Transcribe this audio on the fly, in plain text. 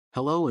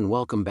Hello and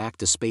welcome back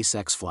to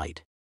SpaceX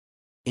Flight.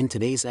 In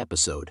today's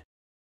episode,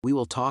 we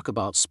will talk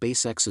about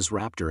SpaceX's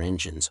Raptor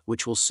engines,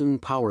 which will soon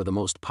power the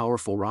most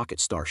powerful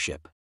rocket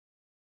Starship.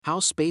 How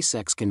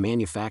SpaceX can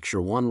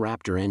manufacture one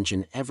Raptor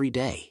engine every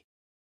day.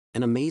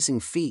 An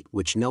amazing feat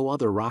which no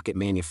other rocket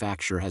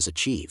manufacturer has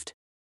achieved.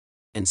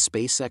 And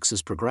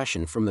SpaceX's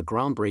progression from the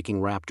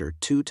groundbreaking Raptor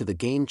 2 to the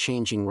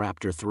game-changing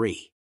Raptor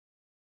 3.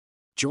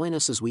 Join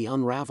us as we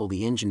unravel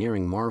the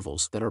engineering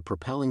marvels that are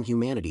propelling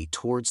humanity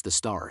towards the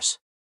stars.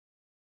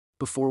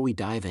 Before we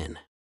dive in,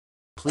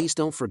 please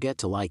don't forget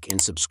to like and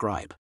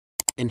subscribe,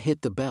 and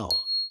hit the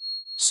bell,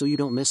 so you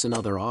don't miss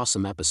another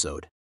awesome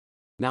episode.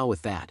 Now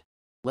with that,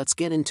 let's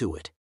get into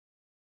it.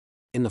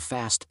 In the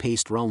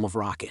fast-paced realm of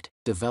rocket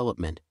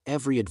development,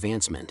 every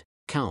advancement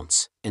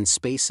counts, and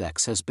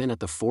SpaceX has been at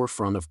the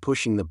forefront of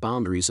pushing the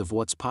boundaries of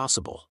what's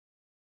possible.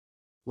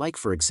 Like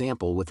for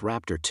example with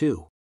Raptor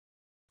 2,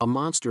 a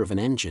monster of an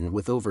engine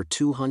with over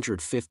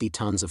 250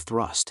 tons of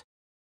thrust,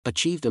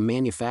 achieved a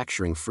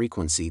manufacturing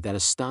frequency that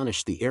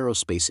astonished the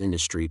aerospace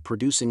industry,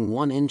 producing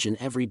one engine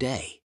every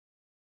day.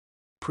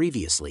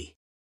 Previously,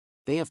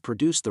 they have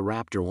produced the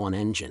Raptor 1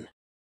 engine,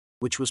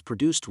 which was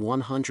produced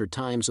 100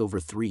 times over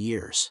 3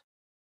 years,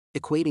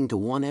 equating to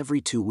one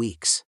every 2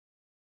 weeks.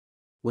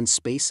 When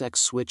SpaceX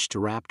switched to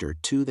Raptor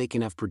 2, they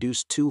can have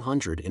produced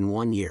 200 in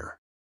 1 year,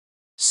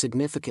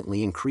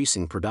 significantly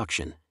increasing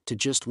production to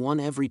just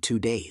one every 2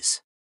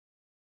 days.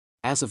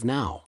 As of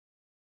now,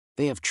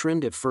 they have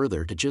trimmed it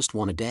further to just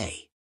one a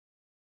day.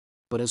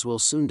 But as we'll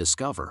soon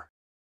discover,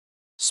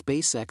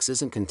 SpaceX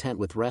isn't content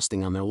with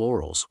resting on their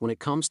laurels when it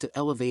comes to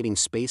elevating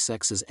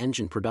SpaceX's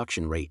engine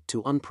production rate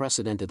to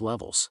unprecedented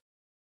levels.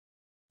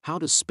 How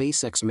does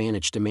SpaceX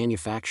manage to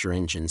manufacture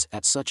engines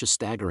at such a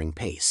staggering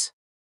pace?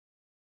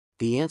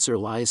 The answer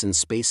lies in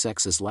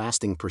SpaceX's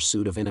lasting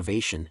pursuit of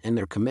innovation and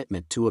their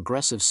commitment to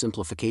aggressive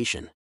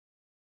simplification.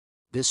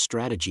 This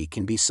strategy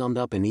can be summed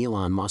up in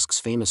Elon Musk's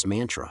famous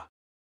mantra: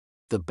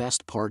 the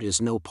best part is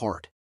no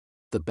part.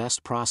 The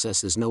best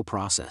process is no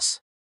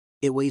process.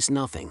 It weighs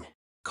nothing,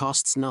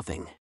 costs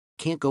nothing,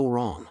 can't go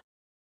wrong.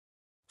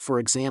 For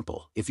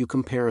example, if you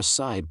compare a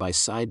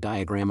side-by-side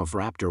diagram of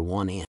Raptor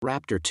 1 and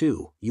Raptor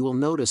 2, you will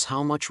notice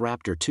how much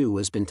Raptor 2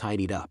 has been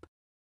tidied up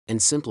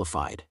and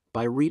simplified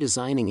by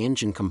redesigning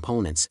engine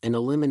components and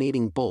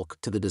eliminating bulk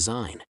to the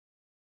design.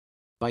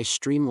 By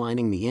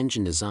streamlining the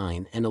engine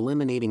design and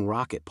eliminating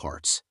rocket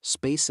parts,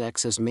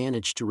 SpaceX has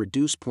managed to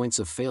reduce points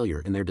of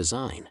failure in their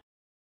design,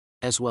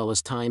 as well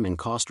as time and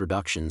cost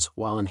reductions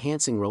while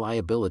enhancing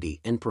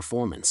reliability and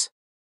performance.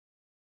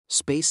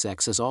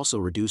 SpaceX has also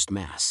reduced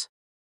mass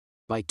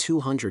by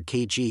 200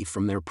 kg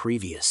from their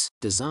previous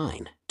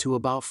design to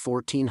about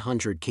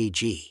 1400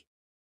 kg.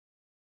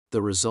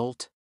 The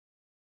result?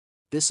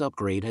 This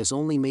upgrade has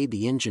only made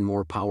the engine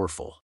more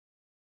powerful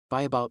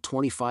by about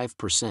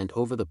 25%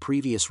 over the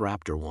previous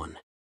Raptor 1.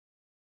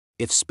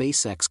 If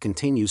SpaceX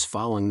continues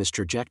following this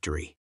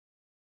trajectory,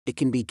 it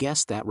can be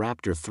guessed that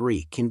Raptor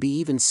 3 can be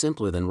even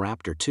simpler than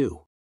Raptor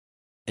 2.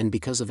 And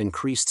because of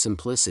increased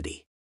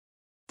simplicity,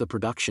 the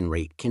production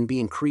rate can be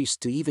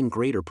increased to even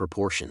greater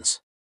proportions.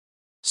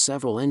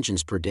 Several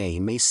engines per day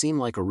may seem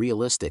like a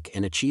realistic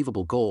and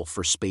achievable goal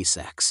for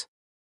SpaceX.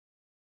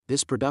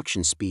 This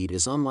production speed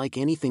is unlike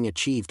anything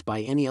achieved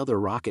by any other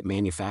rocket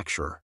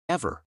manufacturer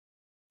ever,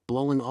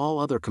 blowing all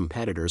other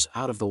competitors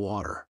out of the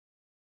water.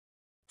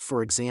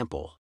 For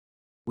example,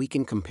 we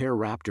can compare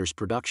Raptor's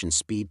production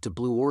speed to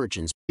Blue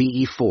Origin's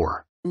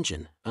BE-4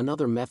 engine,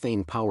 another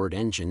methane-powered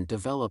engine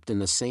developed in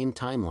the same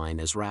timeline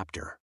as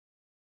Raptor.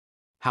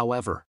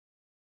 However,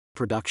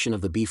 production of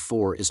the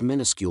B-4 is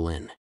minuscule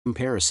in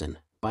comparison,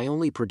 by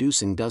only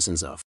producing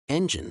dozens of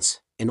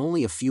engines, and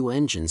only a few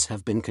engines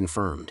have been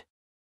confirmed.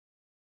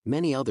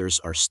 Many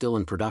others are still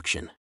in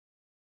production.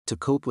 To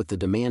cope with the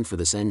demand for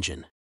this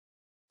engine,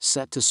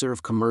 set to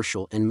serve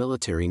commercial and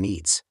military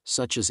needs,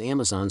 such as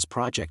Amazon's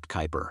Project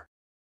Kuiper,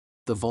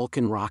 the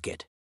Vulcan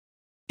rocket,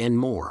 and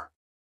more.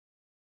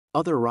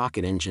 Other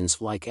rocket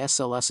engines like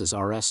SLS's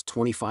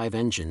RS-25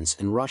 engines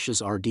and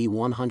Russia's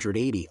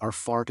RD-180 are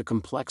far too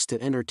complex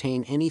to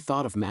entertain any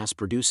thought of mass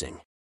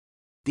producing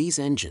these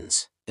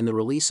engines, and the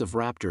release of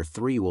Raptor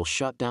 3 will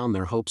shut down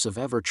their hopes of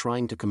ever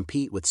trying to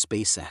compete with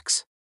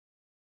SpaceX.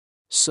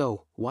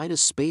 So, why does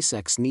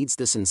SpaceX needs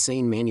this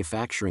insane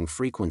manufacturing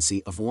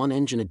frequency of one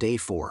engine a day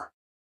for?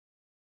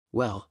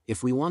 Well,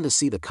 if we want to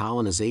see the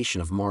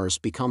colonization of Mars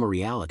become a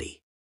reality,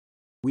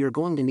 we are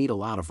going to need a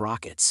lot of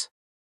rockets.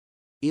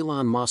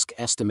 Elon Musk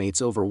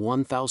estimates over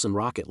 1,000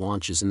 rocket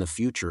launches in the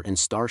future, and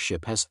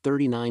Starship has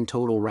 39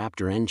 total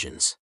Raptor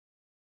engines.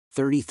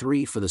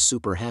 33 for the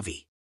Super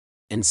Heavy,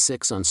 and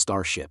 6 on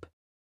Starship.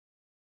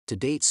 To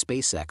date,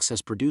 SpaceX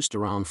has produced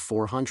around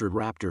 400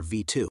 Raptor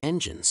V2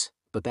 engines,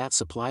 but that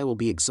supply will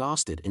be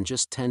exhausted in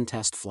just 10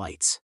 test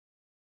flights.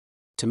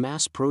 To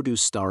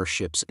mass-produce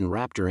Starships and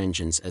Raptor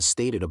engines as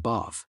stated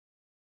above,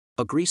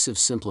 aggressive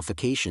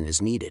simplification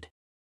is needed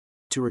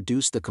to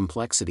reduce the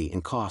complexity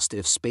and cost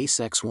if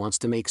SpaceX wants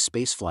to make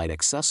spaceflight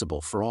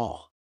accessible for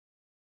all.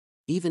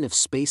 Even if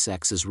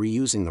SpaceX is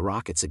reusing the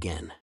rockets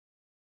again,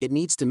 It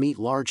needs to meet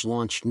large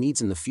launch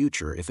needs in the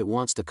future if it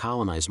wants to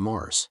colonize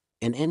Mars,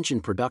 and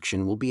engine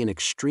production will be an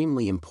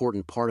extremely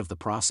important part of the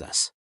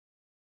process.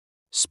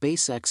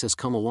 SpaceX has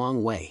come a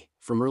long way,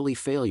 from early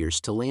failures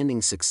to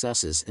landing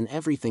successes and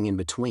everything in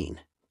between,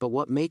 but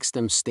what makes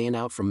them stand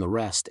out from the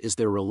rest is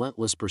their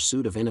relentless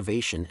pursuit of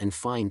innovation and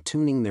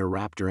fine-tuning their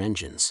Raptor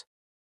engines.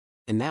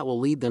 And that will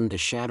lead them to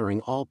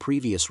shattering all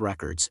previous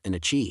records and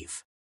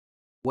achieve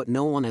what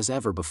no one has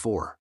ever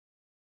before.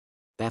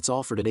 That's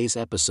all for today's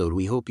episode.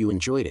 We hope you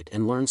enjoyed it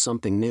and learned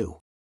something new.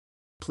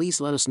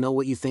 Please let us know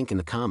what you think in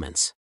the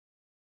comments.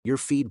 Your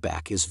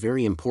feedback is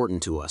very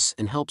important to us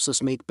and helps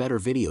us make better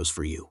videos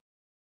for you.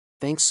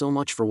 Thanks so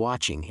much for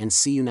watching and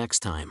see you next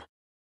time.